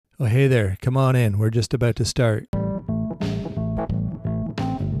Oh, hey there. Come on in. We're just about to start.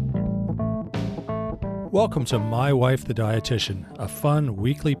 Welcome to My Wife the Dietitian, a fun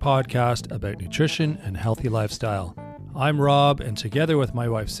weekly podcast about nutrition and healthy lifestyle. I'm Rob, and together with my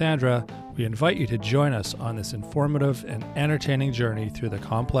wife Sandra, we invite you to join us on this informative and entertaining journey through the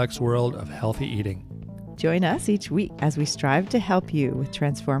complex world of healthy eating. Join us each week as we strive to help you with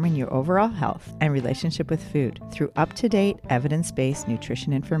transforming your overall health and relationship with food through up-to-date, evidence-based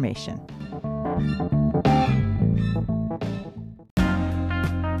nutrition information.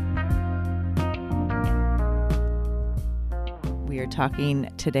 We are talking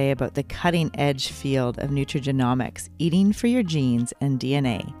today about the cutting-edge field of nutrigenomics, eating for your genes and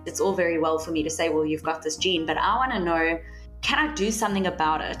DNA. It's all very well for me to say, well, you've got this gene, but I want to know, can I do something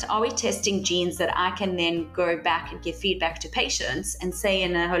about it? Are we testing genes that I can then go back and give feedback to patients and say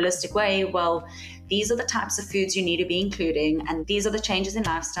in a holistic way, well, these are the types of foods you need to be including, and these are the changes in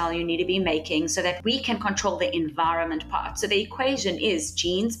lifestyle you need to be making so that we can control the environment part. So the equation is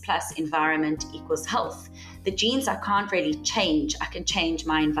genes plus environment equals health. The genes I can't really change. I can change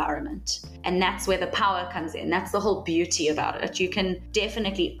my environment. And that's where the power comes in. That's the whole beauty about it. You can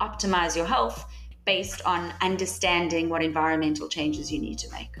definitely optimize your health based on understanding what environmental changes you need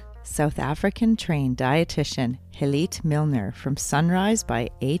to make. South African trained dietitian Hilit Milner from Sunrise by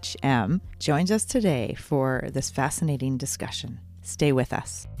HM joins us today for this fascinating discussion. Stay with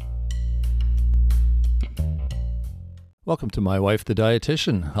us. Welcome to My Wife the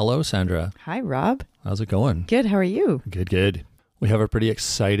Dietitian. Hello, Sandra. Hi, Rob. How's it going? Good. How are you? Good. We have a pretty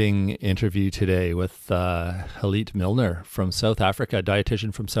exciting interview today with Hilit Milner from South Africa, a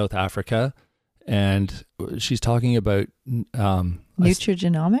dietitian from South Africa. And she's talking about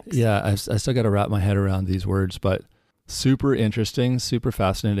Nutrigenomics? I still got to wrap my head around these words, but super interesting, super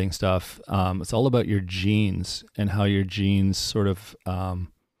fascinating stuff. It's all about your genes and how your genes sort of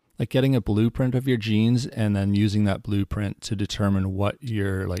like getting a blueprint of your genes and then using that blueprint to determine what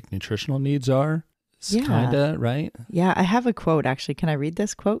your like nutritional needs are. Yeah. Kind of, right? Yeah, I have a quote actually. Can I read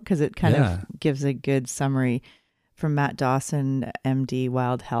this quote? Because it kind of gives a good summary from Matt Dawson, MD,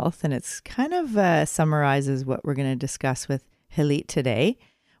 Wild Health. And it's kind of summarizes what we're going to discuss with Hilit today.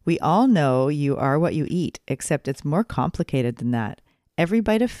 We all know you are what you eat, except it's more complicated than that. Every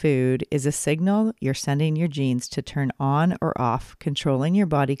bite of food is a signal you're sending your genes to turn on or off, controlling your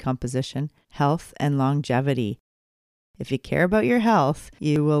body composition, health, and longevity. If you care about your health,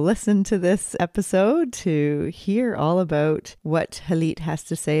 you will listen to this episode to hear all about what Hilit has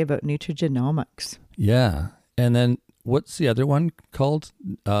to say about nutrigenomics. Yeah. And then what's the other one called?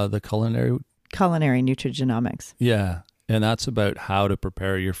 The culinary nutrigenomics. Yeah. And that's about how to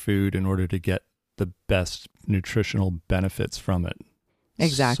prepare your food in order to get the best nutritional benefits from it.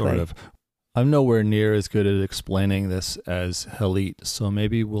 Exactly. Sort of. I'm nowhere near as good at explaining this as Hilit, so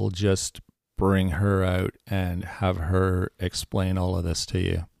maybe we'll just bring her out and have her explain all of this to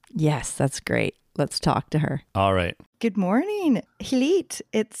you. Yes, that's great. Let's talk to her. All right. Good morning, Hilit.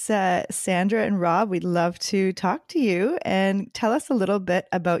 It's Sandra and Rob. We'd love to talk to you and tell us a little bit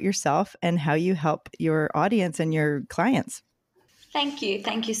about yourself and how you help your audience and your clients. Thank you.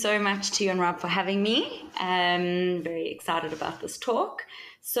 Thank you so much to you and Rob for having me. I'm very excited about this talk.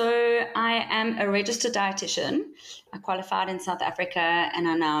 So I am a registered dietitian. I qualified in South Africa and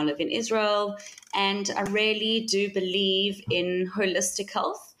I now live in Israel. And I really do believe in holistic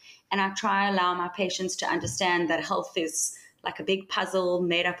health. And I try to allow my patients to understand that health is like a big puzzle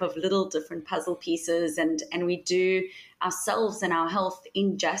made up of little different puzzle pieces. And we do ourselves and our health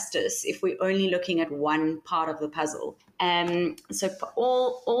injustice if we're only looking at one part of the puzzle. So for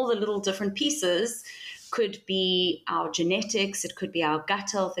all the little different pieces could be our genetics, it could be our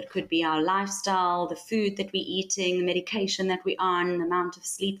gut health, it could be our lifestyle, the food that we're eating, the medication that we're on, the amount of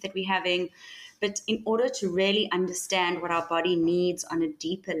sleep that we're having. But in order to really understand what our body needs on a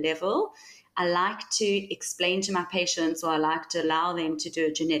deeper level, I like to explain to my patients, or I like to allow them to do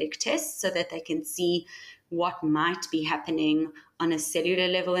a genetic test so that they can see what might be happening on a cellular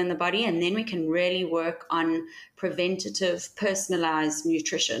level in the body. And then we can really work on preventative, personalized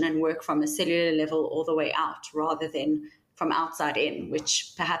nutrition and work from a cellular level all the way out rather than from outside in,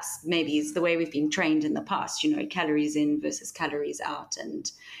 which perhaps maybe is the way we've been trained in the past, calories in versus calories out.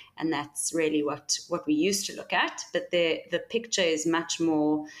 And that's really what we used to look at. But the picture is much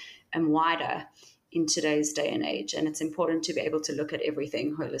more wider in today's day and age. And it's important to be able to look at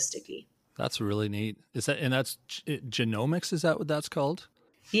everything holistically. That's really neat. That's genomics? Is that what that's called?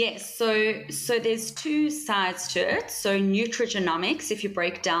 Yes. So there's two sides to it. So nutrigenomics, if you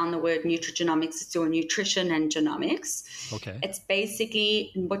break down the word nutrigenomics, it's your nutrition and genomics. Okay. It's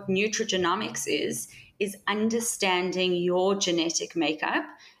basically what nutrigenomics is understanding your genetic makeup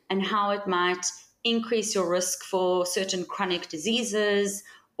and how it might increase your risk for certain chronic diseases,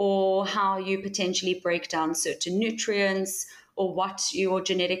 or how you potentially break down certain nutrients, or what your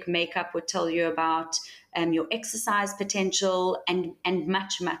genetic makeup would tell you about your exercise potential, and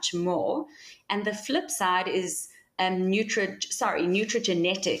much, much more. And the flip side is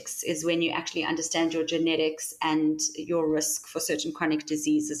nutrigenetics is when you actually understand your genetics and your risk for certain chronic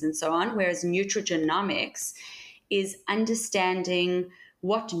diseases and so on. Whereas nutrigenomics is understanding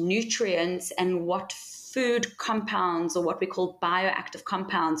what nutrients and what food compounds, or what we call bioactive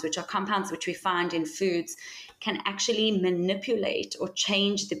compounds, which are compounds which we find in foods, can actually manipulate or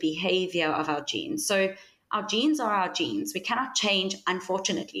change the behavior of our genes. So our genes are our genes. We cannot change,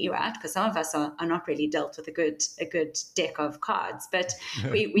 unfortunately, right? Because some of us are not really dealt with a good deck of cards, but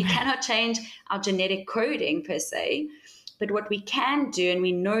we cannot change our genetic coding per se. But what we can do, and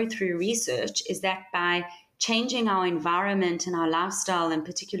we know through research, is that by changing our environment and our lifestyle and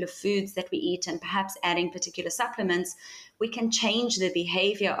particular foods that we eat, and perhaps adding particular supplements, we can change the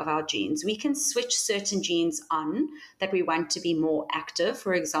behavior of our genes. We can switch certain genes on that we want to be more active.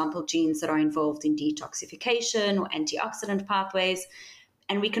 For example, genes that are involved in detoxification or antioxidant pathways.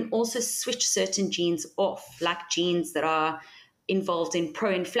 And we can also switch certain genes off, like genes that are involved in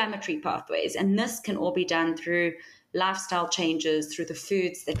pro-inflammatory pathways. And this can all be done through lifestyle changes, through the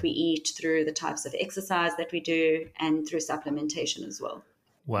foods that we eat, through the types of exercise that we do, and through supplementation as well.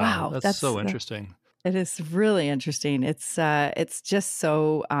 Wow, that's so interesting. It is really interesting. It's just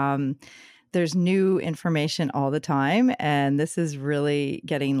so there's new information all the time, and this is really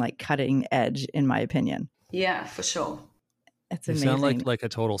getting like cutting edge, in my opinion. Yeah, for sure. It's you amazing. sound like a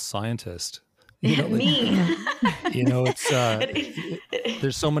total scientist. Me. It's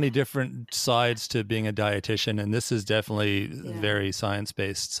there's so many different sides to being a dietitian, and this is definitely a very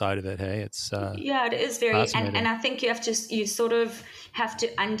science-based side of it. Hey, it's it is very, and I think you sort of have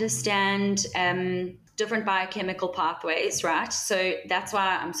to understand different biochemical pathways, right? So that's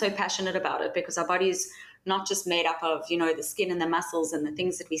why I'm so passionate about it, because our body's not just made up of, the skin and the muscles and the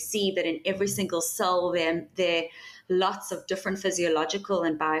things that we see, but in every single cell there lots of different physiological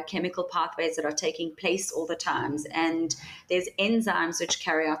and biochemical pathways that are taking place all the times. And there's enzymes which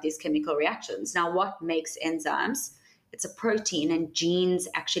carry out these chemical reactions. Now, what makes enzymes? It's a protein, and genes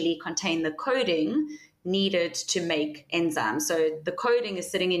actually contain the coding needed to make enzymes. So the coding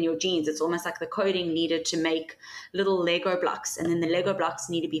is sitting in your genes. It's almost like the coding needed to make little Lego blocks, and then the Lego blocks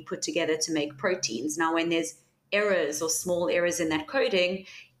need to be put together to make proteins. Now, when there's errors or small errors in that coding,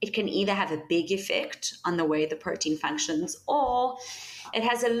 it can either have a big effect on the way the protein functions, or it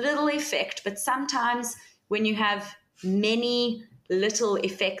has a little effect. But sometimes when you have many little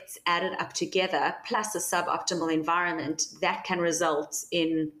effects added up together, plus a suboptimal environment, that can result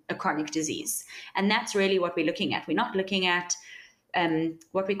in a chronic disease. And that's really what we're looking at. We're not looking at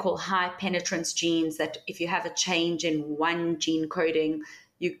what we call high penetrance genes, that if you have a change in one gene coding,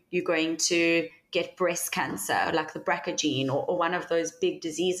 you're going to get breast cancer, like the BRCA gene, or one of those big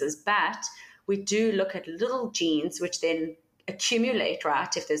diseases. But we do look at little genes which then accumulate,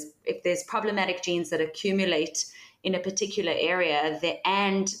 right? If there's problematic genes that accumulate in a particular area,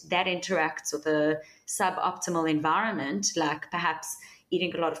 and that interacts with a suboptimal environment, like perhaps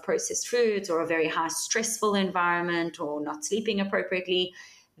eating a lot of processed foods, or a very high stressful environment, or not sleeping appropriately,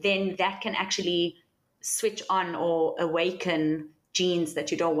 then that can actually switch on or awaken genes that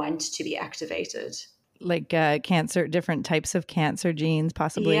you don't want to be activated. Like cancer, different types of cancer genes,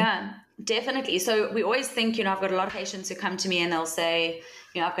 possibly? Yeah, definitely. So we always think, I've got a lot of patients who come to me and they'll say,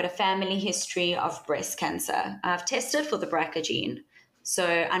 I've got a family history of breast cancer. I've tested for the BRCA gene, so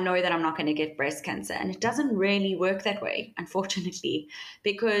I know that I'm not going to get breast cancer. And it doesn't really work that way, unfortunately,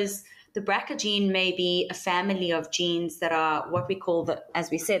 because the BRCA gene may be a family of genes that are what we call, as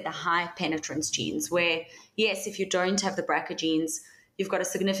we said, the high penetrance genes, where, yes, if you don't have the BRCA genes, you've got a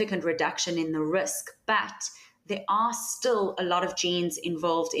significant reduction in the risk. But there are still a lot of genes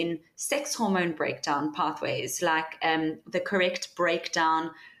involved in sex hormone breakdown pathways, like the correct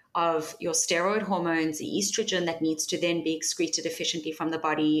breakdown of your steroid hormones, the estrogen that needs to then be excreted efficiently from the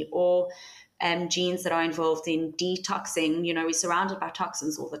body, or genes that are involved in detoxing. We're surrounded by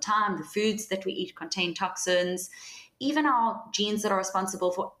toxins all the time. The foods that we eat contain toxins. Even our genes that are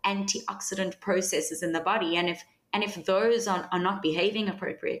responsible for antioxidant processes in the body. And if those are not behaving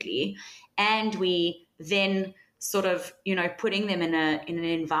appropriately, and we then sort of, putting them in an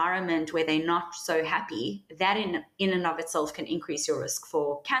environment where they're not so happy, that in and of itself can increase your risk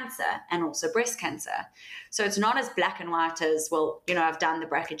for cancer and also breast cancer. So it's not as black and white as, well, I've done the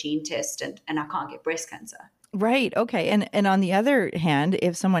BRCA gene test and I can't get breast cancer. Right. Okay. And on the other hand,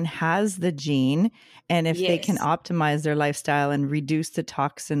 if someone has the gene and if they can Yes. optimize their lifestyle and reduce the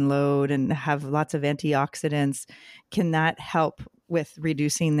toxin load and have lots of antioxidants, can that help with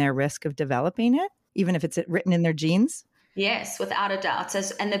reducing their risk of developing it, even if it's written in their genes? Yes, without a doubt.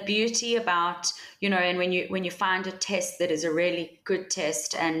 So, and the beauty about, and when you find a test that is a really good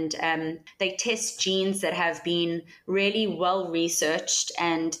test, and they test genes that have been really well researched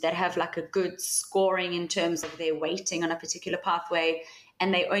and that have like a good scoring in terms of their weighting on a particular pathway,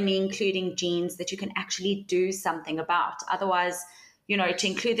 and they're only including genes that you can actually do something about. Otherwise, to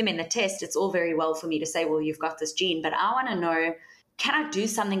include them in the test, it's all very well for me to say, well, you've got this gene, but I want to know, can I do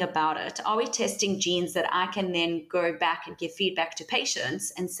something about it? Are we testing genes that I can then go back and give feedback to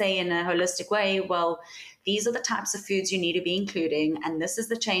patients and say in a holistic way, well, these are the types of foods you need to be including, and these are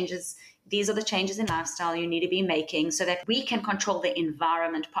the changes in lifestyle you need to be making so that we can control the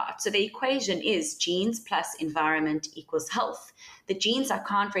environment part. So the equation is genes plus environment equals health. The genes I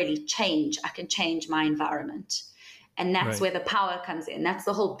can't really change. I can change my environment. And that's Right. where the power comes in. That's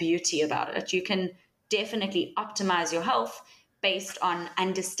the whole beauty about it. You can definitely optimize your health based on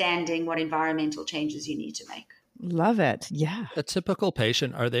understanding what environmental changes you need to make. Love it. Yeah. A typical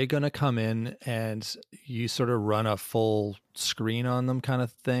patient, are they going to come in and you sort of run a full screen on them kind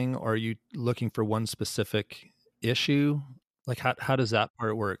of thing? Or are you looking for one specific issue? Like how does that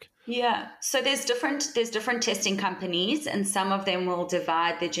part work? Yeah. So there's different testing companies, and some of them will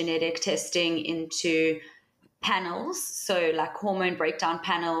divide the genetic testing into panels. So like hormone breakdown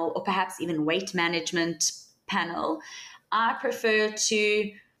panel, or perhaps even weight management panel. I prefer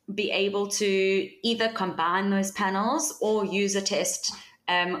to be able to either combine those panels or use a test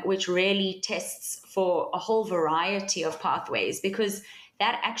which really tests for a whole variety of pathways, because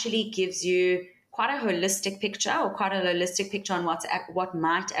that actually gives you quite a holistic picture on what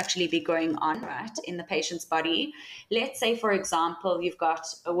might actually be going on right in the patient's body. Let's say, for example, you've got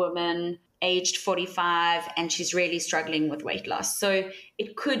a woman aged 45 and she's really struggling with weight loss. So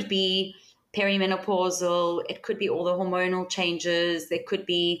it could be perimenopausal, it could be all the hormonal changes, there could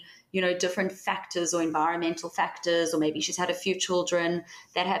be, different factors or environmental factors, or maybe she's had a few children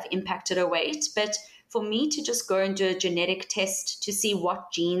that have impacted her weight. But for me to just go and do a genetic test to see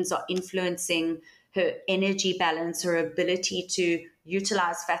what genes are influencing her energy balance, her ability to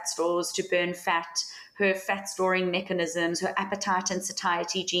utilize fat stores to burn fat, her fat storing mechanisms, her appetite and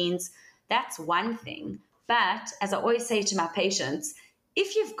satiety genes, that's one thing. But as I always say to my patients,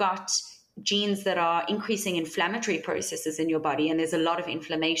 if you've got genes that are increasing inflammatory processes in your body and there's a lot of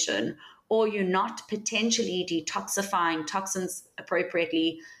inflammation, or you're not potentially detoxifying toxins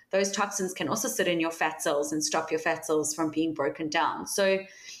appropriately, those toxins can also sit in your fat cells and stop your fat cells from being broken down. So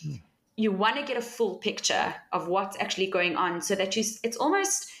you want to get a full picture of what's actually going on, so that it's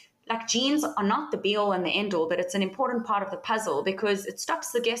almost like genes are not the be all and the end all, but it's an important part of the puzzle because it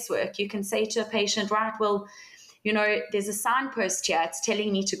stops the guesswork. You can say to a patient, right, well, there's a signpost here. It's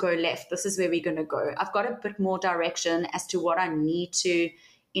telling me to go left. This is where we're going to go. I've got a bit more direction as to what I need to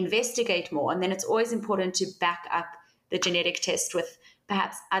investigate more. And then it's always important to back up the genetic test with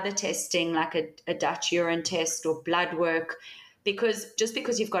perhaps other testing, like a Dutch urine test or blood work, because just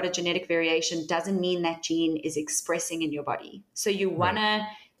because you've got a genetic variation doesn't mean that gene is expressing in your body. So you want to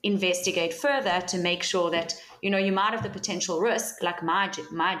investigate further to make sure that, you might have the potential risk, like my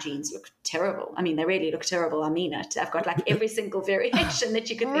genes look terrible. I mean, they really look terrible. I mean it. I've got like every single variation that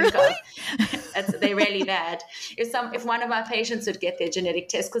you could think of. They're really bad. If one of my patients would get their genetic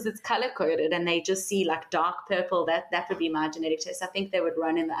test, because it's color-coded and they just see like dark purple, that would be my genetic test. I think they would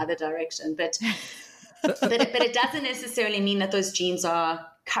run in the other direction. But it doesn't necessarily mean that those genes are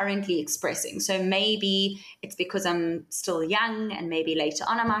currently expressing. So maybe it's because I'm still young and maybe later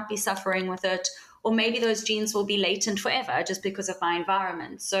on I might be suffering with it, or maybe those genes will be latent forever just because of my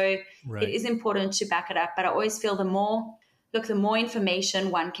environment. So It is important to back it up. But I always feel the more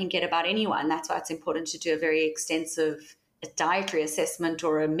information one can get about anyone, that's why it's important to do a very extensive dietary assessment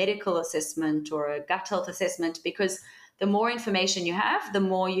or a medical assessment or a gut health assessment, because the more information you have, the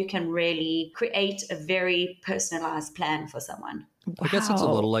more you can really create a very personalized plan for someone. Wow. I guess it's a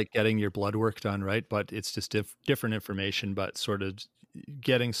little like getting your blood work done, right? But it's just different information, but sort of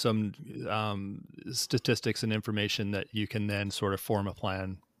getting some statistics and information that you can then sort of form a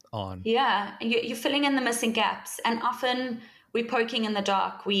plan on. Yeah, you're filling in the missing gaps. And often we're poking in the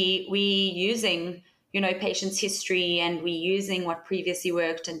dark. We using, patients' history, and we using what previously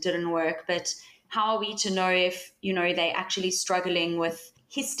worked and didn't work. But how are we to know if, they're actually struggling with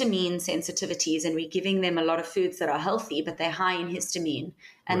histamine sensitivities, and we're giving them a lot of foods that are healthy, but they're high in histamine.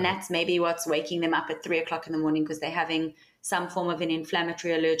 And that's maybe what's waking them up at 3 o'clock in the morning because they're having some form of an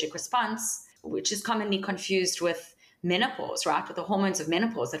inflammatory allergic response. which is commonly confused with menopause, right? With the hormones of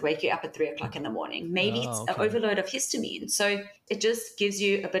menopause that wake you up at 3 o'clock in the morning. Maybe it's an overload of histamine. So it just gives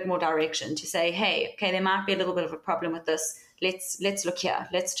you a bit more direction to say, hey, okay, there might be a little bit of a problem with this. Let's look here.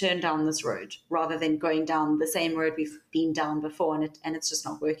 Let's turn down this road rather than going down the same road we've been down before and it's just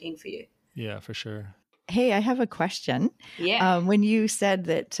not working for you. Yeah, for sure. Hey, I have a question. Yeah. When you said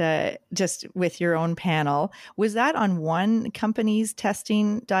that just with your own panel, was that on one company's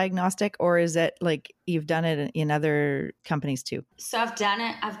testing diagnostic, or is it like you've done it in other companies too? So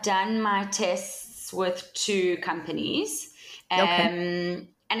I've done my tests with 2 companies. Okay.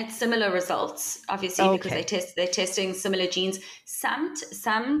 And it's similar results, obviously, because they're testing similar genes.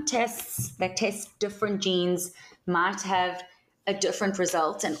 Some tests that test different genes might have a different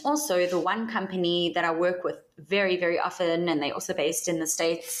result. And also the one company that I work with very, very often, and they're also based in the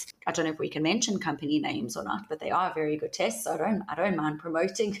States. I don't know if we can mention company names or not, but they are very good tests. So I don't mind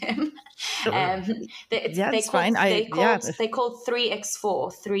promoting them. Sure. They're called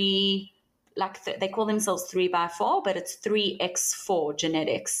 3x4, they call themselves 3x4, but it's 3x4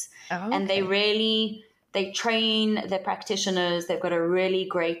 genetics. Oh, okay. And they train their practitioners. They've got a really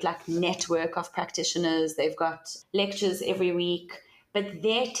great network of practitioners. They've got lectures every week. But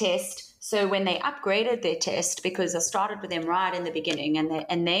their test, so when they upgraded their test, because I started with them right in the beginning,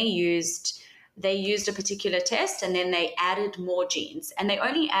 and they used a particular test, and then they added more genes. And they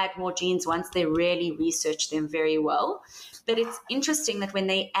only add more genes once they really research them very well. But it's interesting that when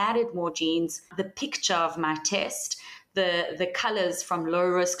they added more genes, the picture of my test, the colors from low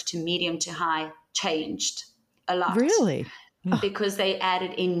risk to medium to high changed a lot. Really? Because they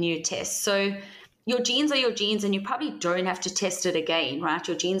added in new tests. So your genes are your genes, and you probably don't have to test it again, right?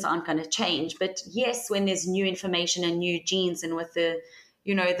 Your genes aren't going to change. But yes, when there's new information and new genes, and with the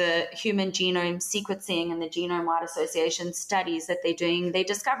human genome sequencing and the genome-wide association studies that they're doing, they're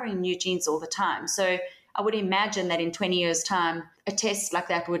discovering new genes all the time. So I would imagine that in 20 years' time, a test like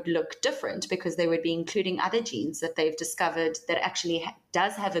that would look different, because they would be including other genes that they've discovered that actually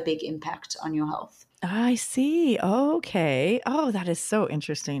does have a big impact on your health. I see. Okay. Oh, that is so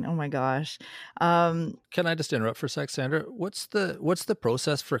interesting. Oh my gosh. Can I just interrupt for a sec, Sandra? What's the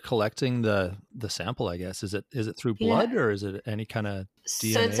process for collecting the sample, I guess? Is it through blood, or is it any kind of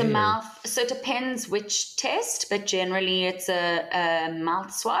DNA? So it's a mouth. So it depends which test, but generally it's a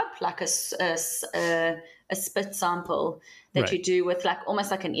mouth swab, like a spit sample that you do with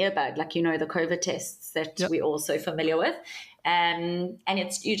almost like an earbud, the COVID tests that we're also familiar with. And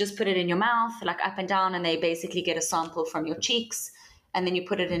you just put it in your mouth, up and down, and they basically get a sample from your cheeks, and then you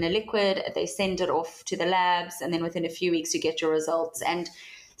put it in a liquid. They send it off to the labs, and then within a few weeks you get your results. And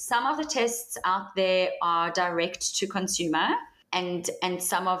some of the tests out there are direct to consumer, and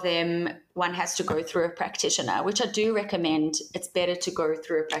some of them one has to go through a practitioner, which I do recommend. It's better to go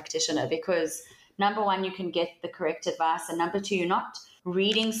through a practitioner, because number one, you can get the correct advice, and number two, you're not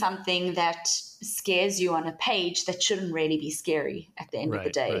reading something that scares you on a page that shouldn't really be scary at the end of the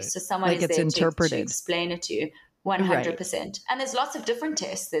day. Right. So someone is there to explain it to you 100%. Right. And there's lots of different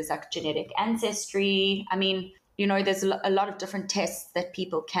tests. There's genetic ancestry. I mean, there's a lot of different tests that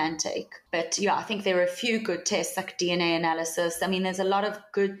people can take. But yeah, I think there are a few good tests like DNA analysis. I mean, there's a lot of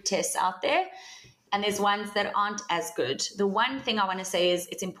good tests out there, and there's ones that aren't as good. The one thing I want to say is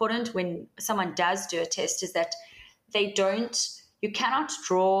it's important when someone does do a test is that you cannot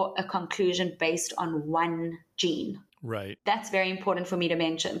draw a conclusion based on one gene. Right. That's very important for me to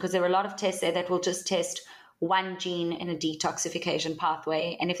mention, because there are a lot of tests there that will just test one gene in a detoxification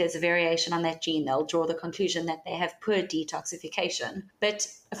pathway. And if there's a variation on that gene, they'll draw the conclusion that they have poor detoxification. But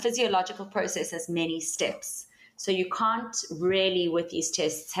a physiological process has many steps. So you can't really, with these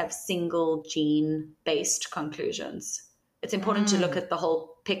tests, have single gene-based conclusions. It's important to look at the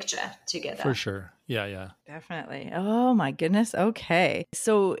whole picture together. For sure. Yeah. Definitely. Oh my goodness. Okay.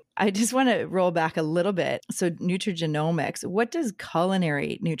 So I just want to roll back a little bit. So nutrigenomics, what does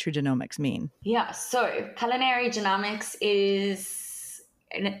culinary nutrigenomics mean? Yeah. So culinary genomics is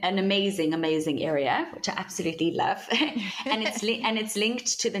an amazing, amazing area, which I absolutely love. and it's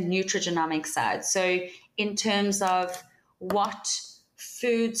linked to the nutrigenomics side. So in terms of what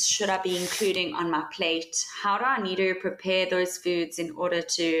foods should I be including on my plate? How do I need to prepare those foods in order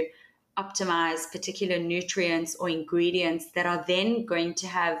to optimize particular nutrients or ingredients that are then going to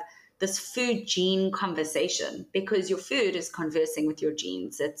have this food gene conversation? Because your food is conversing with your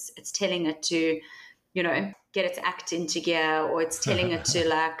genes. It's telling it to, get its act into gear, or it's telling it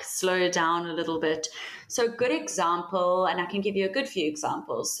to slow down a little bit. So a good example, and I can give you a good few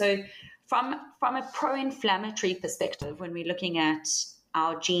examples. So from a pro-inflammatory perspective, when we're looking at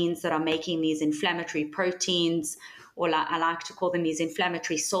our genes that are making these inflammatory proteins, or I like to call them these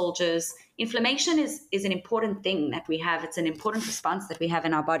inflammatory soldiers. Inflammation is an important thing that we have. It's an important response that we have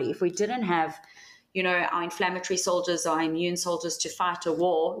in our body. If we didn't have, our inflammatory soldiers or our immune soldiers to fight a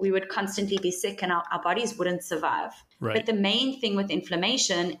war, we would constantly be sick and our bodies wouldn't survive. Right. But the main thing with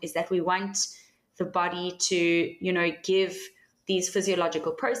inflammation is that we want the body to, give these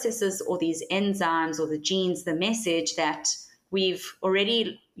physiological processes or these enzymes or the genes the message that we've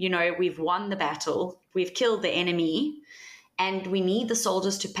already, we've won the battle, we've killed the enemy, and we need the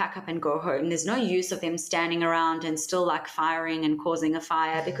soldiers to pack up and go home. There's no use of them standing around and still like firing and causing a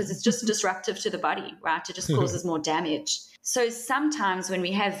fire, because it's just disruptive to the body, right? It just causes more damage. So sometimes when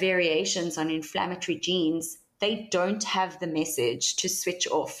we have variations on inflammatory genes, they don't have the message to switch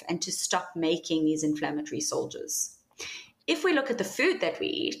off and to stop making these inflammatory soldiers. If we look at the food that we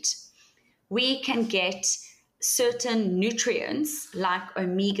eat, we can get certain nutrients like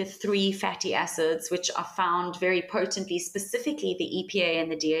omega-3 fatty acids, which are found very potently, specifically the EPA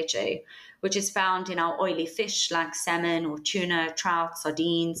and the DHA, which is found in our oily fish like salmon or tuna, trout,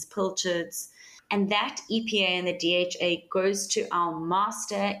 sardines, pilchards. And that EPA and the DHA goes to our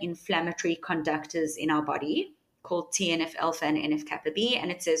master inflammatory conductors in our body called TNF-alpha and NF-kappa B.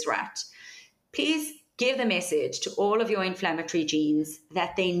 And it says, right, please give the message to all of your inflammatory genes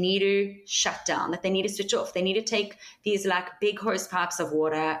that they need to shut down, that they need to switch off. They need to take these like big hose pipes of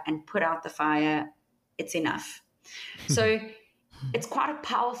water and put out the fire. It's enough. So it's quite a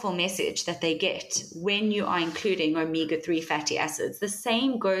powerful message that they get when you are including omega-3 fatty acids. The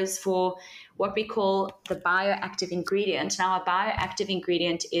same goes for what we call the bioactive ingredient. Now, a bioactive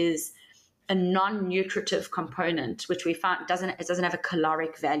ingredient is a non-nutritive component, which we found doesn't have a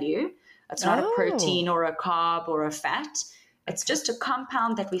caloric value. It's not a protein or a carb or a fat. It's just a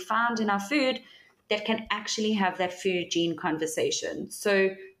compound that we found in our food that can actually have that food gene conversation.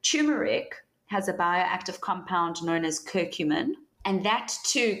 So turmeric has a bioactive compound known as curcumin, and that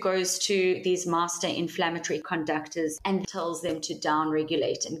too goes to these master inflammatory conductors and tells them to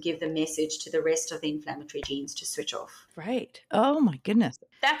downregulate and give the message to the rest of the inflammatory genes to switch off. Right. Oh my goodness.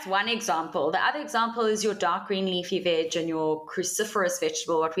 That's one example. The other example is your dark green leafy veg and your cruciferous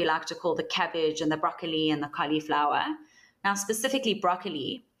vegetable, what we like to call the cabbage and the broccoli and the cauliflower. Now, specifically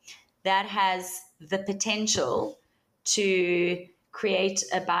broccoli, that has the potential to create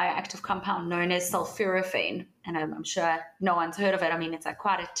a bioactive compound known as sulforaphane. And I'm sure no one's heard of it. I mean, it's like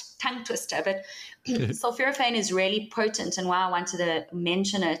quite a tongue twister, but sulforaphane is really potent. And why I wanted to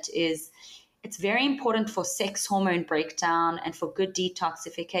mention it is it's very important for sex hormone breakdown and for good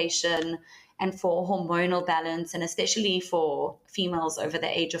detoxification and for hormonal balance. And especially for females over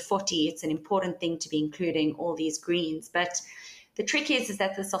the age of 40, it's an important thing to be including all these greens. But the trick is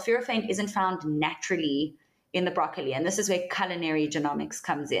that the sulforaphane isn't found naturally in the broccoli. And this is where culinary genomics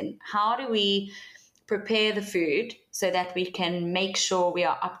comes in. How do we prepare the food so that we can make sure we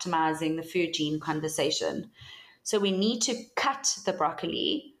are optimizing the food gene conversation? So we need to cut the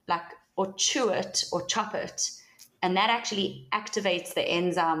broccoli, or chew it or chop it. And that actually activates the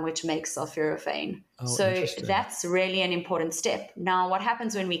enzyme which makes sulforaphane. So that's really an important step. Now, what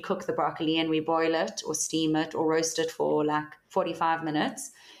happens when we cook the broccoli and we boil it or steam it or roast it for 45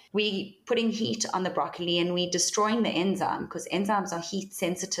 minutes? We putting heat on the broccoli and we destroying the enzyme, because enzymes are heat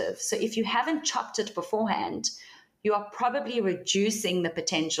sensitive. So if you haven't chopped it beforehand, you are probably reducing the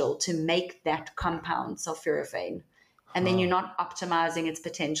potential to make that compound sulforaphane. And then you're not optimizing its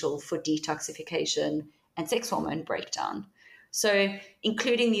potential for detoxification and sex hormone breakdown. So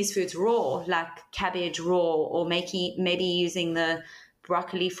including these foods raw, like cabbage raw, or maybe using the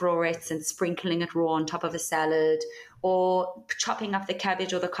broccoli florets and sprinkling it raw on top of a salad, or chopping up the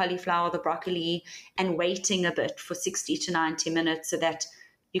cabbage or the cauliflower or the broccoli and waiting a bit for 60 to 90 minutes so that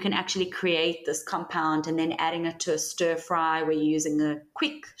you can actually create this compound, and then adding it to a stir fry where you're using a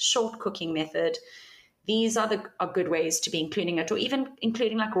quick, short cooking method. These are good ways to be including it, or even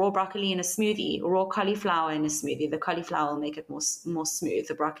including raw broccoli in a smoothie or raw cauliflower in a smoothie. The cauliflower will make it more smooth.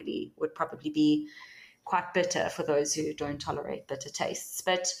 The broccoli would probably be quite bitter for those who don't tolerate bitter tastes.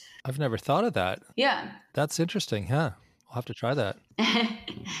 But I've never thought of that. Yeah. That's interesting. Yeah. I'll have to try that.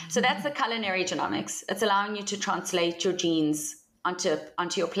 So that's the culinary genomics. It's allowing you to translate your genes onto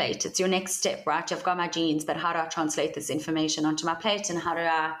your plate. It's your next step, right? I've got my genes, but how do I translate this information onto my plate, and how do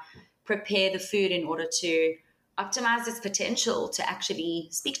I prepare the food in order to optimize its potential to actually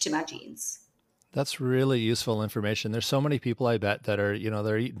speak to my genes? That's really useful information. There's so many people, I bet, that are,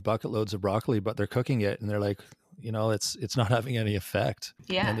 they're eating bucket loads of broccoli, but they're cooking it and they're like, it's not having any effect.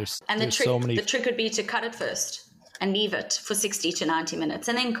 Yeah. And the trick would be to cut it first and leave it for 60 to 90 minutes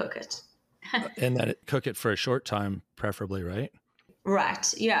and then cook it. And then cook it for a short time, preferably, right?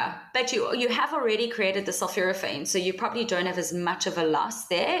 Right. Yeah. But you have already created the sulforaphane, so you probably don't have as much of a loss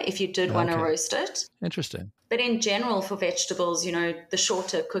there if you did want to Okay. roast it. Interesting. But in general, for vegetables, the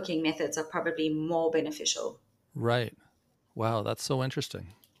shorter cooking methods are probably more beneficial. Right. Wow, that's so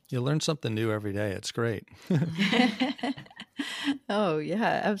interesting. You learn something new every day. It's great. Oh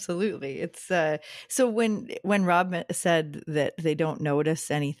yeah, absolutely. It's so when Rob said that they don't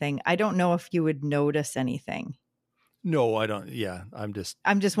notice anything, I don't know if you would notice anything. No, I don't. Yeah, I'm just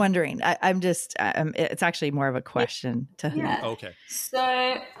wondering. It's actually more of a question to Hilit. Yeah. okay.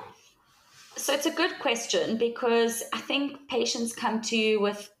 So it's a good question because I think patients come to you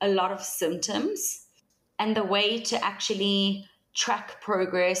with a lot of symptoms, and the way to actually track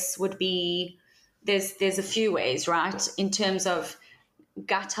progress would be there's a few ways, right? In terms of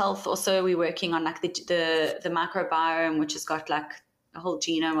gut health, also we're working on like the microbiome, which has got like a whole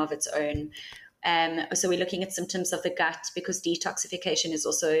genome of its own. So we're looking at symptoms of the gut because detoxification is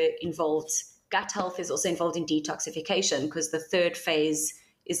also involved. Gut health is also involved in detoxification because the third phase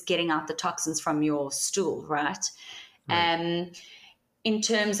is getting out the toxins from your stool, right? Right. In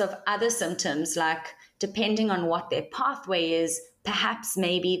terms of other symptoms, like depending on what their pathway is, perhaps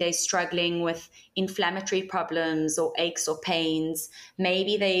maybe they're struggling with inflammatory problems or aches or pains.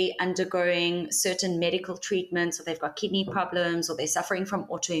 Maybe they're undergoing certain medical treatments, or they've got kidney problems, or they're suffering from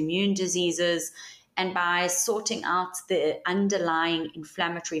autoimmune diseases. And by sorting out the underlying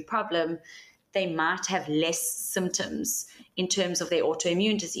inflammatory problem, they might have less symptoms in terms of their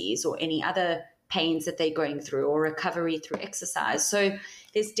autoimmune disease or any other pains that they're going through or recovery through exercise. So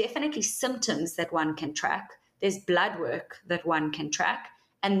there's definitely symptoms that one can track. There's blood work that one can track.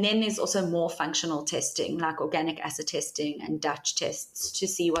 And then there's also more functional testing like organic acid testing and Dutch tests to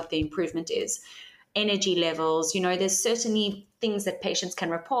see what the improvement is. Energy levels, there's certainly things that patients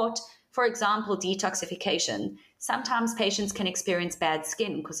can report. For example, detoxification. Sometimes patients can experience bad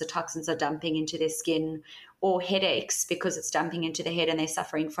skin because the toxins are dumping into their skin, or headaches because it's dumping into the head and they're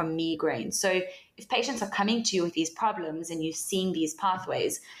suffering from migraine. So if patients are coming to you with these problems and you're seeing these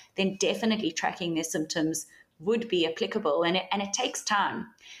pathways, then definitely tracking their symptoms would be applicable. And it takes time.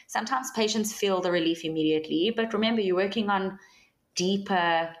 Sometimes patients feel the relief immediately, but remember, you're working on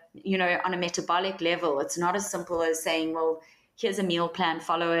deeper, on a metabolic level. It's not as simple as saying, well, here's a meal plan,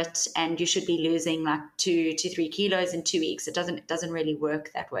 follow it, and you should be losing like 2 to 3 kilos in 2 weeks. It doesn't really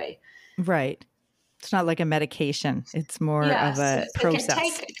work that way. Right. It's not like a medication. It's more of a so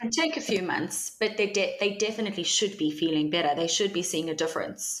process. It can take a few months, but they definitely should be feeling better. They should be seeing a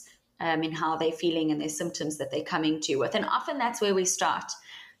difference in how they're feeling and their symptoms that they're coming to you with. And often that's where we start.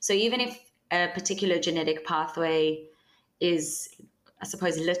 So even if a particular genetic pathway is, I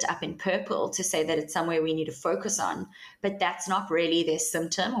suppose, lit up in purple to say that it's somewhere we need to focus on, but that's not really their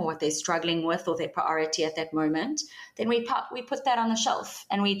symptom or what they're struggling with or their priority at that moment, then we put that on the shelf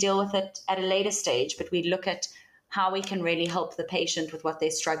and we deal with it at a later stage, but we look at how we can really help the patient with what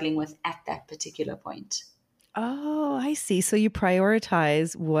they're struggling with at that particular point. Oh, I see. So you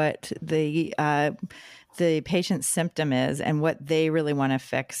prioritize what the patient's symptom is and what they really want to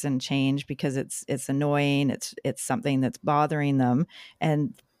fix and change because it's annoying, it's something that's bothering them,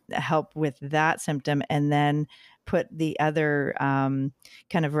 and help with that symptom, and then put the other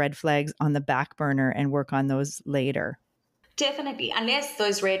kind of red flags on the back burner and work on those later. Definitely, unless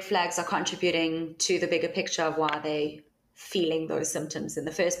those red flags are contributing to the bigger picture of why they're feeling those symptoms in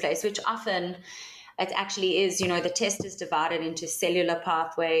the first place, which often it actually is. The test is divided into cellular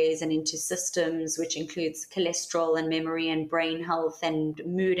pathways and into systems, which includes cholesterol and memory and brain health and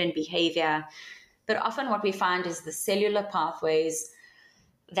mood and behavior. But often what we find is the cellular pathways,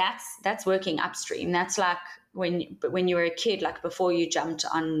 that's working upstream. That's like when you were a kid, like before you jumped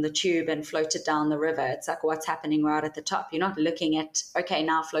on the tube and floated down the river, it's like what's happening right at the top. You're not looking at, okay,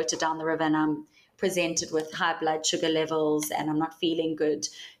 now floated down the river and I'm presented with high blood sugar levels and I'm not feeling good.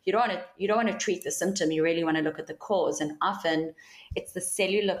 You don't want to treat the symptom. You really want to look at the cause. And often it's the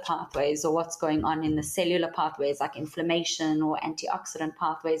cellular pathways or what's going on in the cellular pathways like inflammation or antioxidant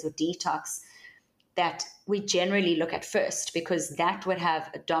pathways or detox that we generally look at first, because that would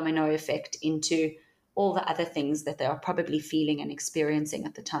have a domino effect into all the other things that they are probably feeling and experiencing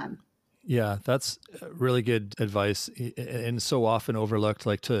at the time. Yeah, that's really good advice and so often overlooked,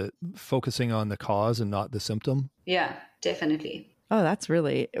 like to focusing on the cause and not the symptom. Yeah, definitely. Oh, that's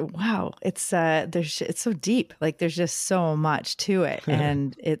really, wow. It's so deep. Like there's just so much to it.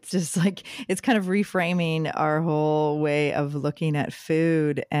 And it's just like, it's kind of reframing our whole way of looking at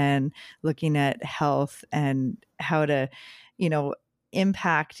food and looking at health and how to,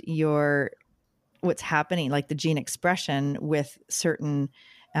 impact what's happening, like the gene expression with certain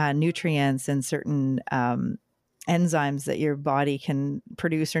nutrients and certain enzymes that your body can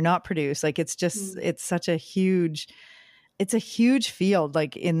produce or not produce. Like it's just, it's such a huge, it's a huge field,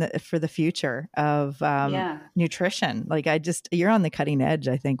 like for the future of nutrition. Like you're on the cutting edge,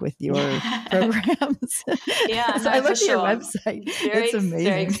 I think, with your programs. Yeah, so I looked at your website. It's amazing.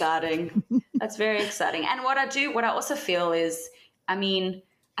 Very exciting. That's very exciting. And what I also feel is,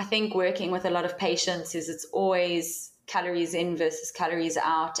 I think working with a lot of patients is it's always calories in versus calories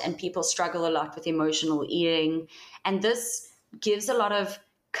out, and people struggle a lot with emotional eating. And this gives a lot of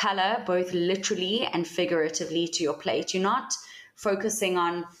color, both literally and figuratively, to your plate. You're not focusing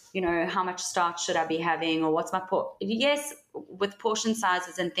on, how much starch should I be having, or what's my yes, with portion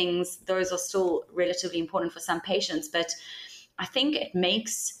sizes and things, those are still relatively important for some patients, but I think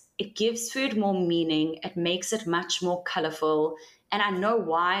it gives food more meaning. It makes it much more colorful. And I know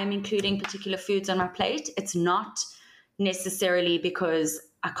why I'm including particular foods on my plate. It's not necessarily because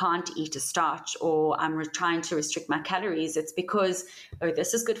I can't eat a starch or I'm trying to restrict my calories. It's because,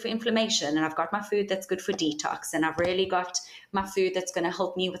 this is good for inflammation, and I've got my food that's good for detox, and I've really got my food that's going to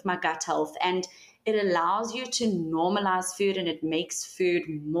help me with my gut health. And it allows you to normalize food, and it makes food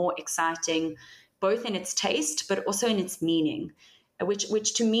more exciting, both in its taste, but also in its meaning,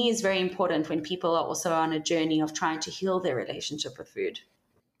 which to me is very important when people are also on a journey of trying to heal their relationship with food.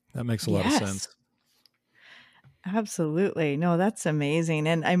 That makes a lot of sense. Absolutely. No, that's amazing.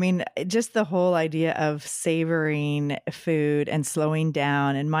 And just the whole idea of savoring food and slowing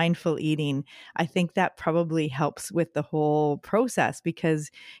down and mindful eating, I think that probably helps with the whole process, because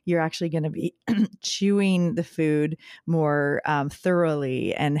you're actually going to be chewing the food more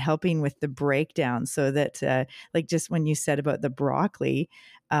thoroughly and helping with the breakdown, so that like just when you said about the broccoli,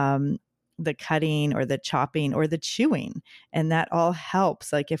 the cutting or the chopping or the chewing, and that all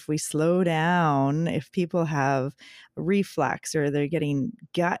helps. Like if we slow down, if people have reflux or they're getting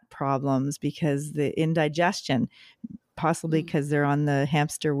gut problems because the indigestion, possibly because they're on the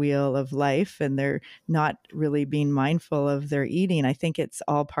hamster wheel of life and they're not really being mindful of their eating, I think it's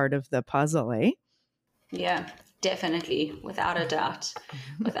all part of the puzzle, eh? Yeah, definitely. Without a doubt.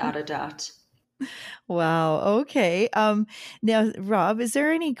 Without a doubt. Wow. Okay. Now, Rob, is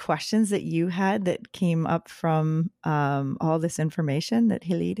there any questions that you had that came up from all this information that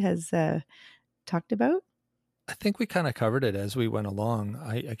Hilit has talked about? I think we kind of covered it as we went along.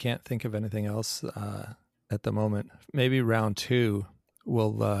 I can't think of anything else at the moment. Maybe round 2,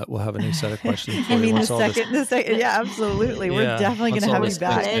 we'll have a new set of questions for you. The second, yeah, absolutely. Yeah, we're definitely going to have you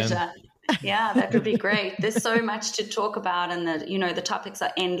back. Yeah, that would be great. There's so much to talk about, and the topics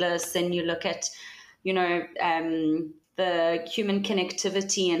are endless. And you look at, the human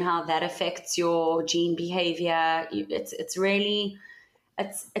connectivity and how that affects your gene behavior. It's really,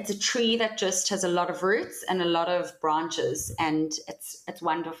 it's a tree that just has a lot of roots and a lot of branches, and it's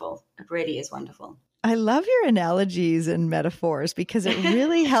wonderful. It really is wonderful. I love your analogies and metaphors, because it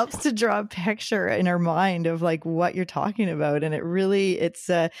really helps to draw a picture in our mind of like what you're talking about. And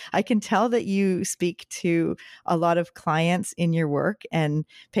I can tell that you speak to a lot of clients in your work and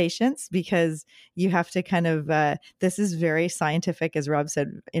patients, because you have to kind of, this is very scientific, as Rob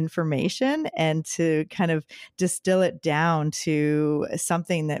said, information, and to kind of distill it down to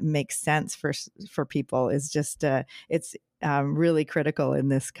something that makes sense for people is just, it's really critical in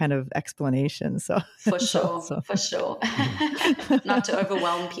this kind of explanation. So for sure. Not to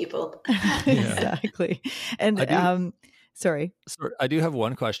overwhelm people. Exactly. And sorry, I do have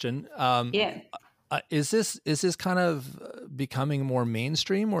one question. Is this kind of becoming more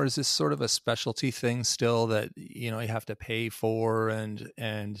mainstream, or is this sort of a specialty thing still that you have to pay for? And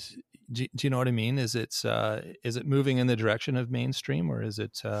do you know what I mean? Is it moving in the direction of mainstream, or is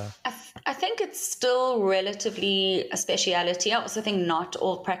it? I think it's still relatively a speciality. I also think not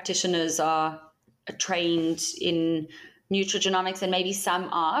all practitioners are trained in nutrigenomics, and maybe some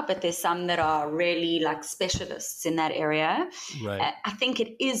are, but there's some that are really like specialists in that area. Right. I think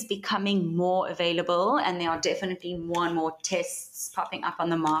it is becoming more available, and there are definitely more and more tests popping up on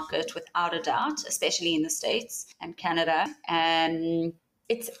the market, without a doubt, especially in the States and Canada.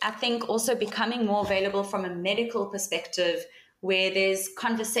 It's, I think, also becoming more available from a medical perspective, where there's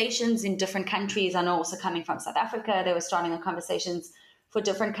conversations in different countries. I know also coming from South Africa, they were starting conversations for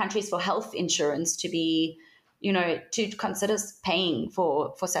different countries for health insurance to be, to consider paying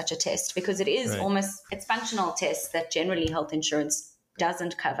for such a test, because it is almost, it's functional tests that generally health insurance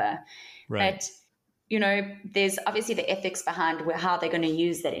doesn't cover. Right. But, there's obviously the ethics behind how they're going to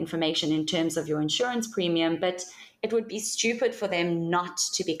use that information in terms of your insurance premium, but it would be stupid for them not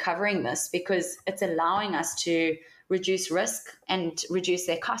to be covering this, because it's allowing us to reduce risk and reduce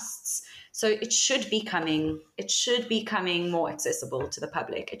their costs. So it should be coming more accessible to the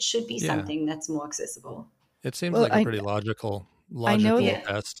public. It should be something that's more accessible. It seems like a pretty logical I know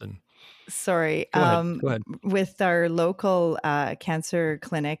test. And sorry, go ahead. With our local cancer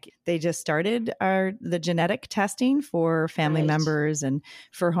clinic, they just started the genetic testing for family members and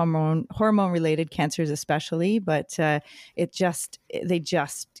for hormone related cancers especially. But they just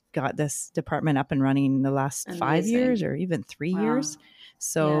got this department up and running in the last 5 years or even 3 years.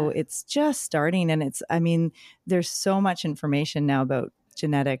 So it's just starting, and there's so much information now about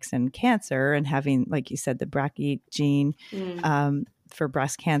genetics and cancer, and having, like you said, the BRCA gene for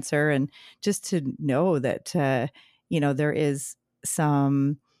breast cancer, and just to know that there is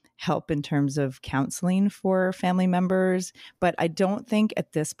some help in terms of counseling for family members. But I don't think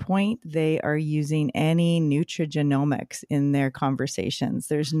at this point they are using any nutrigenomics in their conversations.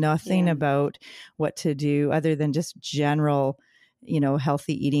 There's nothing about what to do other than just general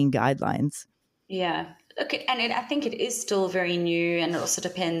healthy eating guidelines. Yeah. Okay. And I think it is still very new, and it also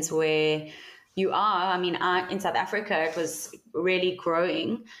depends where you are. I mean, in South Africa, it was really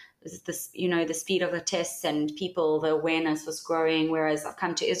growing. This, the speed of the tests and people, the awareness was growing. Whereas I've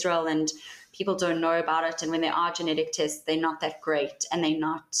come to Israel and people don't know about it. And when there are genetic tests, they're not that great, and they're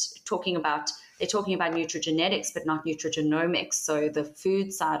talking about nutrigenetics, but not nutrigenomics. So the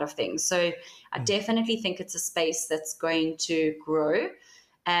food side of things. So I definitely think it's a space that's going to grow.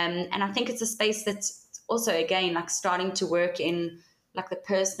 And I think it's a space that's also, again, like starting to work in like the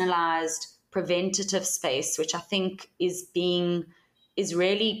personalized preventative space, which I think is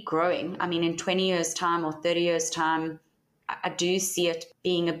really growing. I mean, in 20 years' time or 30 years' time, I do see it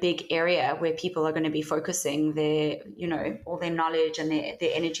being a big area where people are going to be focusing their, all their knowledge and their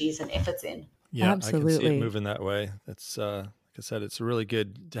energies and efforts in. Yeah, absolutely. I can see it moving that way. It's, like I said, it's really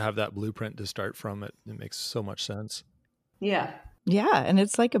good to have that blueprint to start from. It makes so much sense. Yeah. Yeah, and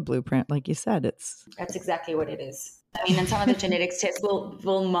it's like a blueprint, like you said. That's exactly what it is. I mean, and some of the genetics tests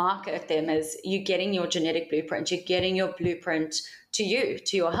will market them as you're getting your genetic blueprint. You're getting your blueprint to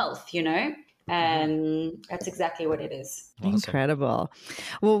your health, That's exactly what it is. Awesome. Incredible.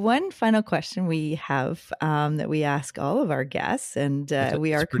 Well, one final question we have that we ask all of our guests, and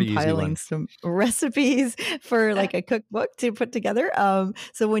we are compiling some recipes for like a cookbook to put together.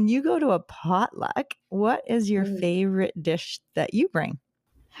 So when you go to a potluck, what is your favorite dish that you bring?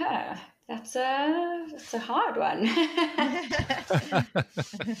 That's a hard one.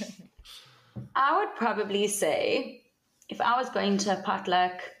 I would probably say if I was going to a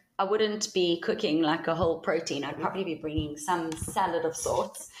potluck, I wouldn't be cooking like a whole protein. I'd probably be bringing some salad of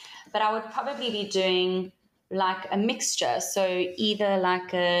sorts, but I would probably be doing like a mixture. So either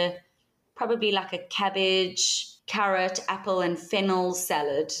probably like a cabbage, carrot, apple, and fennel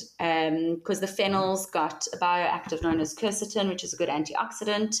salad, because the fennel's got a bioactive known as quercetin, which is a good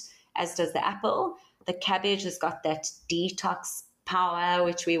antioxidant, as does the apple. The cabbage has got that detox power,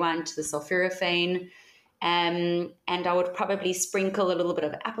 which we want, the sulforaphane. And I would probably sprinkle a little bit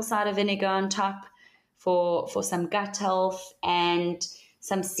of apple cider vinegar on top for some gut health, and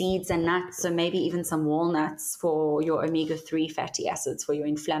some seeds and nuts, so maybe even some walnuts for your omega-3 fatty acids for your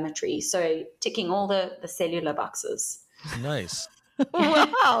inflammatory. So ticking all the cellular boxes. Nice.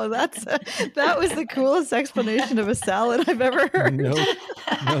 Wow, that was the coolest explanation of a salad I've ever heard. No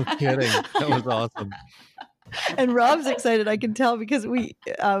kidding. That was awesome. And Rob's excited, I can tell, because we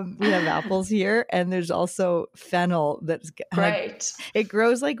have apples here, and there's also fennel that's great. It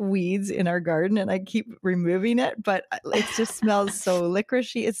grows like weeds in our garden, and I keep removing it, but it just smells so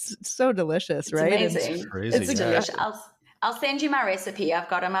licoricey. It's so delicious, right? Amazing. It's crazy. It's delicious. I'll send you my recipe. I've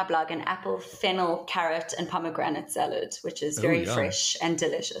got on my blog an apple, fennel, carrot, and pomegranate salad, which is very fresh and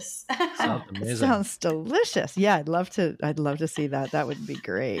delicious. Sounds amazing. Sounds delicious. Yeah, I'd love to see that. That would be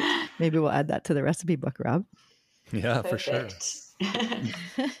great. Maybe we'll add that to the recipe book, Rob. Yeah, perfect. For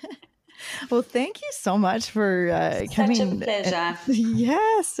sure. Well, thank you so much for coming. Such a pleasure.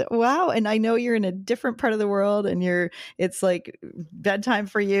 Yes. Wow. And I know you're in a different part of the world, and it's like bedtime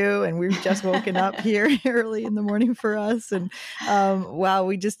for you, and we've just woken up here early in the morning for us. And wow,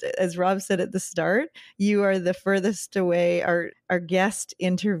 we just, as Rob said at the start, you are the furthest away, our guest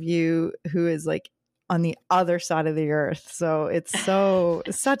interview who is like on the other side of the earth. So it's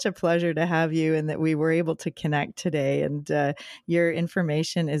such a pleasure to have you, and that we were able to connect today. And your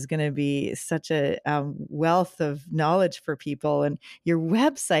information is going to be such a wealth of knowledge for people. And your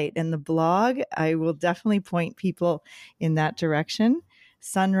website and the blog, I will definitely point people in that direction.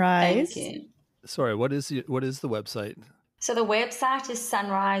 Sunrise. Thank you. Sorry, what is the website? So the website is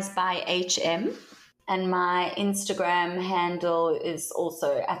Sunrise by HM. And my Instagram handle is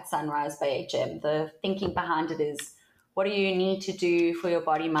also at Sunrise by HM. The thinking behind it is, what do you need to do for your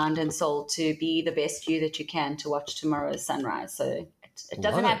body, mind, and soul to be the best you that you can to watch tomorrow's sunrise? So It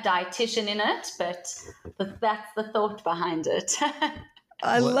doesn't have dietitian in it, but that's the thought behind it.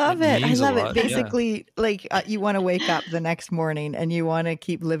 I love it. I love it. Basically, like you want to wake up the next morning and you want to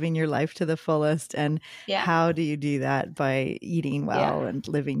keep living your life to the fullest. And how do you do that? By eating well and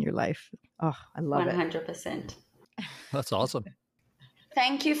living your life. Oh, I love 100%. That's awesome.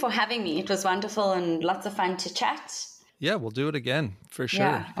 Thank you for having me. It was wonderful and lots of fun to chat. Yeah, we'll do it again for sure.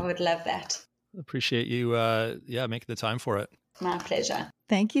 Yeah, I would love that. Appreciate you making the time for it. My pleasure.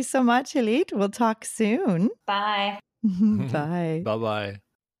 Thank you so much, Hilit. We'll talk soon. Bye. Bye. Bye-bye.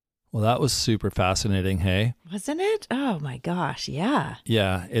 Well, that was super fascinating, hey? Wasn't it? Oh my gosh, yeah.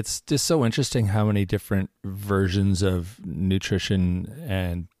 Yeah, it's just so interesting how many different versions of nutrition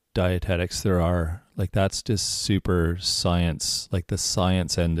and dietetics there are. Like that's just super science, like the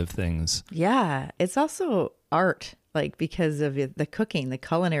science end of things. Yeah, it's also art. Like because of the cooking, the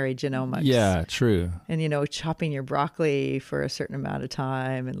culinary genomics. Yeah, true. And, chopping your broccoli for a certain amount of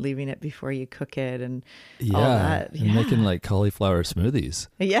time and leaving it before you cook it and all that. And making like cauliflower smoothies.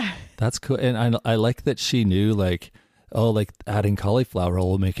 Yeah. That's cool. And I like that she knew like adding cauliflower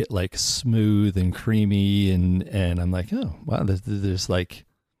will make it like smooth and creamy. And I'm like, oh, wow, there's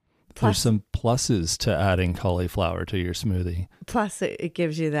some pluses to adding cauliflower to your smoothie. Plus it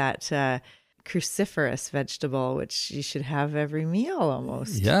gives you that cruciferous vegetable, which you should have every meal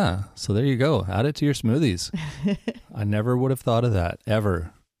almost. Yeah. So there you go. Add it to your smoothies. I never would have thought of that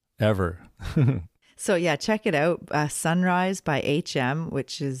ever. So yeah, check it out. Sunrise by HM,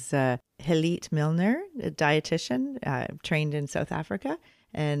 which is Hilit Milner, a dietitian trained in South Africa.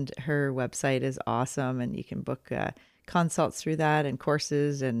 And her website is awesome. And you can book consults through that and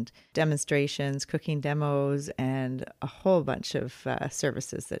courses and demonstrations, cooking demos, and a whole bunch of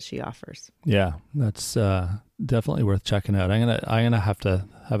services that she offers. Yeah, that's definitely worth checking out. I'm gonna have to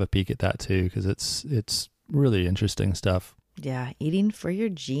have a peek at that too because it's really interesting stuff. Yeah, eating for your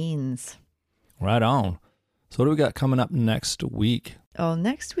genes. Right on. So what do we got coming up next week? Oh,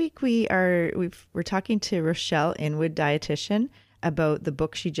 next week we're talking to Rochelle Inwood, dietitian, about the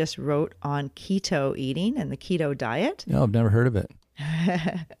book she just wrote on keto eating and the keto diet. No, I've never heard of it.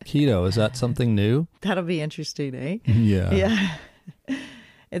 Keto, is that something new? That'll be interesting, eh? Yeah. Yeah.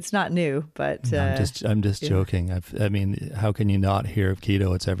 It's not new, but I'm just joking. I mean, how can you not hear of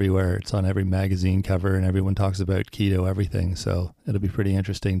keto? It's everywhere. It's on every magazine cover and everyone talks about keto everything. So it'll be pretty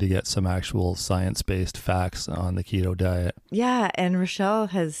interesting to get some actual science-based facts on the keto diet. Yeah, and Rochelle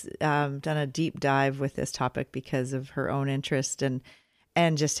has done a deep dive with this topic because of her own interest and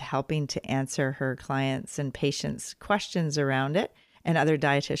just helping to answer her clients' and patients' questions around it and other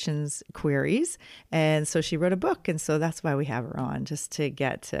dietitians' queries. And so she wrote a book. And so that's why we have her on, just to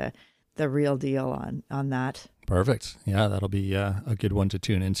get the real deal on that. Perfect. Yeah, that'll be a good one to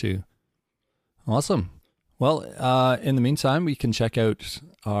tune into. Awesome. Well, in the meantime, we can check out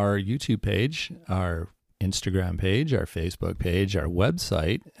our YouTube page, our Instagram page, our Facebook page, our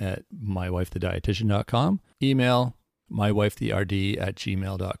website at mywifethedietitian.com, email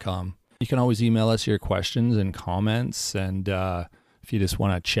mywifetherd@gmail.com. You can always email us your questions and comments, and if you just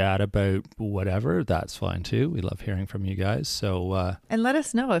want to chat about whatever, that's fine too. We love hearing from you guys. So and let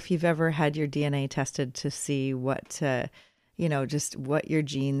us know if you've ever had your DNA tested to see what just what your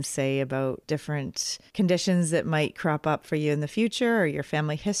genes say about different conditions that might crop up for you in the future or your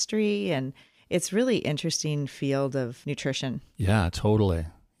family history. And it's really interesting field of nutrition. Yeah, totally.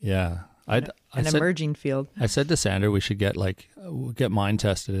 Yeah. Emerging field. I said to Sandra, we should get mine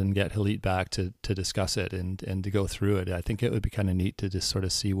tested and get Hilit back to discuss it and to go through it. I think it would be kind of neat to just sort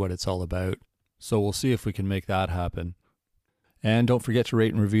of see what it's all about. So we'll see if we can make that happen. And don't forget to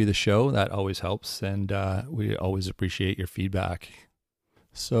rate and review the show. That always helps. And we always appreciate your feedback.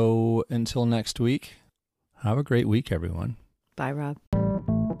 So until next week, have a great week, everyone. Bye, Rob.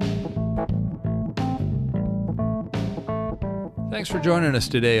 Thanks for joining us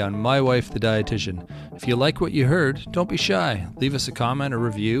today on My Wife the Dietitian. If you like what you heard, don't be shy. Leave us a comment or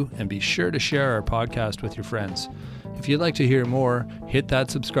review and be sure to share our podcast with your friends. If you'd like to hear more, hit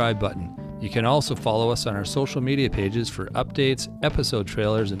that subscribe button. You can also follow us on our social media pages for updates, episode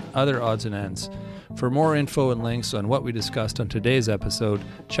trailers, and other odds and ends. For more info and links on what we discussed on today's episode,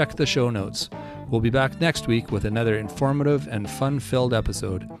 check the show notes. We'll be back next week with another informative and fun-filled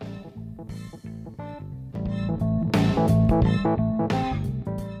episode.